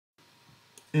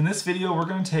In this video, we're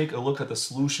going to take a look at the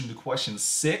solution to question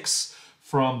 6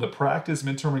 from the practice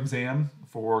midterm exam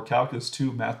for Calculus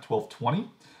 2, Math 1220.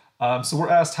 So we're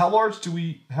asked, how large do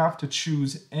we have to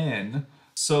choose n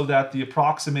so that the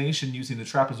approximation using the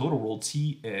trapezoidal rule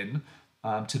Tn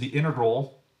to the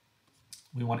integral,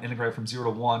 we want to integrate from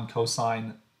 0 to 1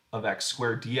 cosine of x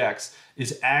squared dx,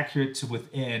 is accurate to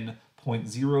within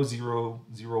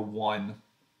 0.0001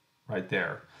 right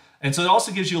there. And so it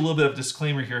also gives you a little bit of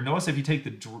disclaimer here. Notice if you take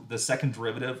the second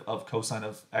derivative of cosine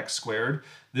of x squared,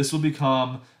 this will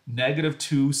become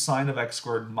 -2 sine of x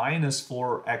squared minus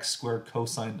 4x squared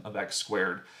cosine of x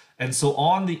squared. And so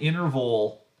on the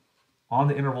interval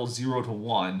 0 to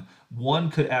 1, one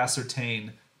could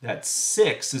ascertain that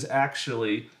 6 is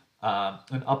actually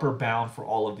an upper bound for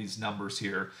all of these numbers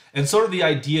here. And sort of the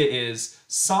idea is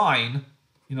sine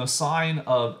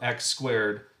of x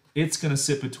squared, it's going to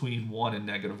sit between 1 and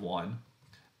 -1.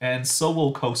 And so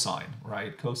will cosine,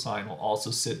 right? Cosine will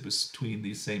also sit between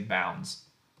these same bounds,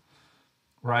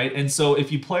 right? And so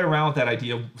if you play around with that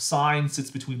idea, sine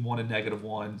sits between 1 and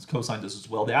 -1, cosine does as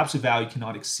well. The absolute value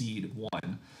cannot exceed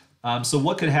 1. So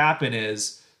what could happen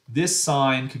is this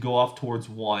sine could go off towards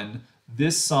 1,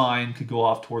 this sine could go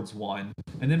off towards 1,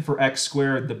 and then for x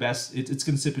squared, it's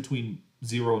going to sit between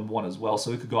 0 and 1 as well,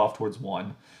 so it could go off towards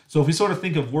 1. So if we sort of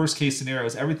think of worst case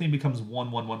scenarios, everything becomes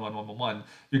 1, 1, 1, 1, 1, 1, 1.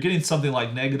 You're getting something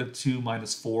like -2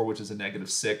 minus 4, which is a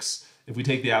 -6. If we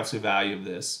take the absolute value of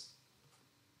this,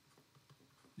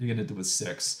 you're going to do with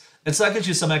 6. And so that gives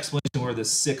you some explanation where this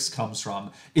 6 comes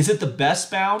from. Is it the best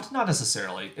bound? Not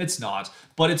necessarily. It's not.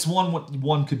 But it's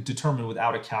one could determine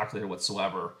without a calculator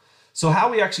whatsoever. So how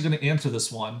are we actually going to answer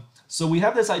this one? So we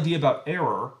have this idea about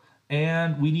error,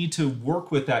 and we need to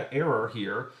work with that error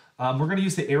here. We're going to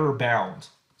use the error bound.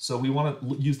 So we want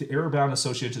to use the error bound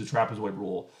associated to the trapezoid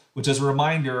rule, which, as a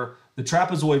reminder, the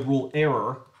trapezoid rule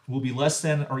error will be less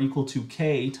than or equal to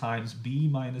k times b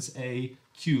minus a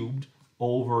cubed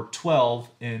over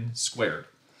 12n squared.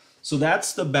 So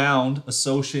that's the bound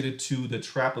associated to the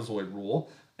trapezoid rule.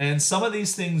 And some of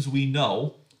these things we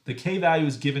know. The k value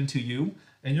is given to you,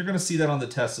 and you're going to see that on the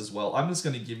test as well. I'm just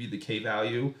going to give you the k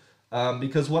value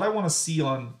because what I want to see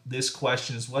on this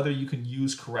question is whether you can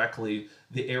use correctly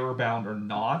the error bound or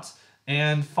not.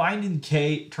 And finding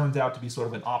k turns out to be sort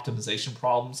of an optimization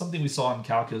problem, something we saw in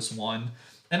Calculus 1.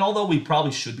 And although we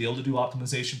probably should be able to do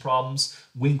optimization problems,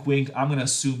 wink, wink, I'm going to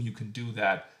assume you can do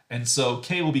that. And so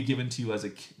k will be given to you as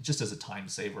just as a time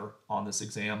saver on this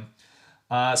exam.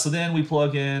 So then we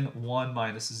plug in 1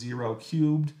 minus 0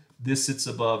 cubed. This sits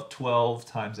above 12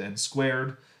 times n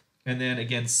squared. And then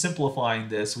again, simplifying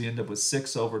this, we end up with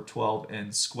 6 over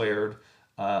 12n squared,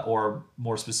 or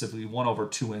more specifically, 1 over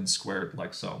 2n squared,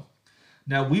 like so.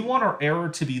 Now, we want our error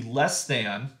to be less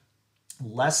than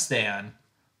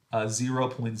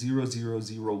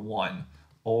 0.0001,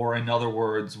 or in other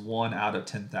words, 1 out of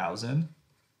 10,000.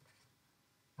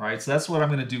 Right, so that's what I'm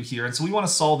going to do here. And so we want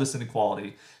to solve this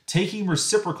inequality. Taking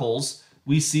reciprocals,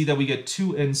 we see that we get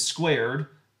 2n squared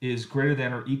is greater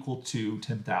than or equal to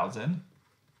 10,000.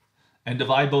 And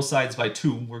divide both sides by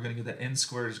 2, we're going to get that n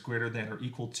squared is greater than or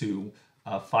equal to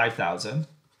 5,000.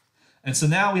 And so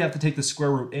now we have to take the square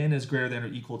root. N is greater than or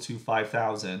equal to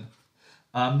 5,000.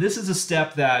 This is a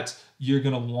step that you're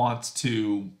going to want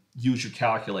to use your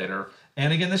calculator.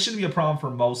 And again, this shouldn't be a problem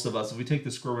for most of us. If we take the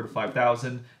square root of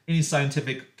 5,000, any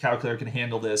scientific calculator can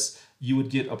handle this. You would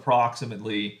get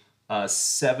approximately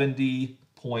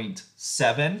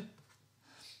 70.7.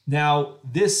 Now,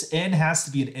 this n has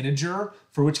to be an integer,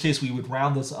 for which case we would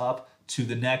round this up to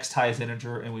the next highest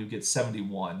integer, and we would get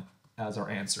 71 as our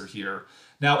answer here.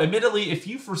 Now, admittedly, if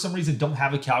you for some reason don't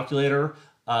have a calculator,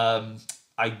 honestly,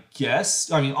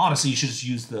 you should just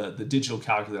use the digital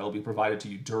calculator that will be provided to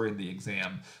you during the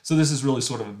exam. So this is really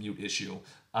sort of a mute issue.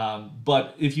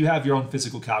 But if you have your own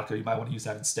physical calculator, you might want to use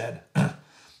that instead.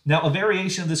 Now, a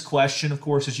variation of this question, of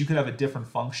course, is you could have a different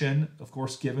function, of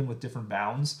course, given with different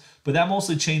bounds. But that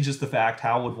mostly changes the fact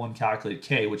how would one calculate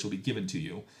k, which will be given to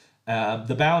you.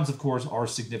 The bounds, of course, are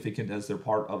significant as they're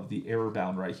part of the error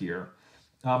bound right here.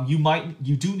 You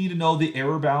do need to know the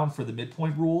error bound for the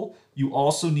midpoint rule. You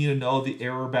also need to know the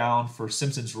error bound for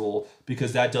Simpson's rule,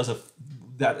 because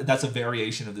that's a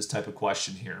variation of this type of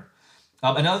question here.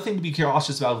 Another thing to be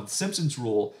cautious about with Simpson's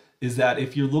rule is that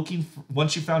if you're looking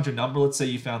once you found your number, let's say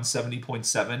you found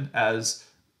 70.7 as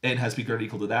n has to be greater than or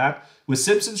equal to that. With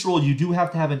Simpson's rule, you do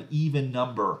have to have an even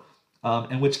number,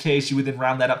 in which case you would then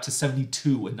round that up to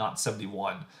 72 and not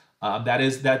 71.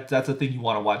 That's a thing you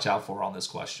want to watch out for on this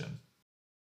question.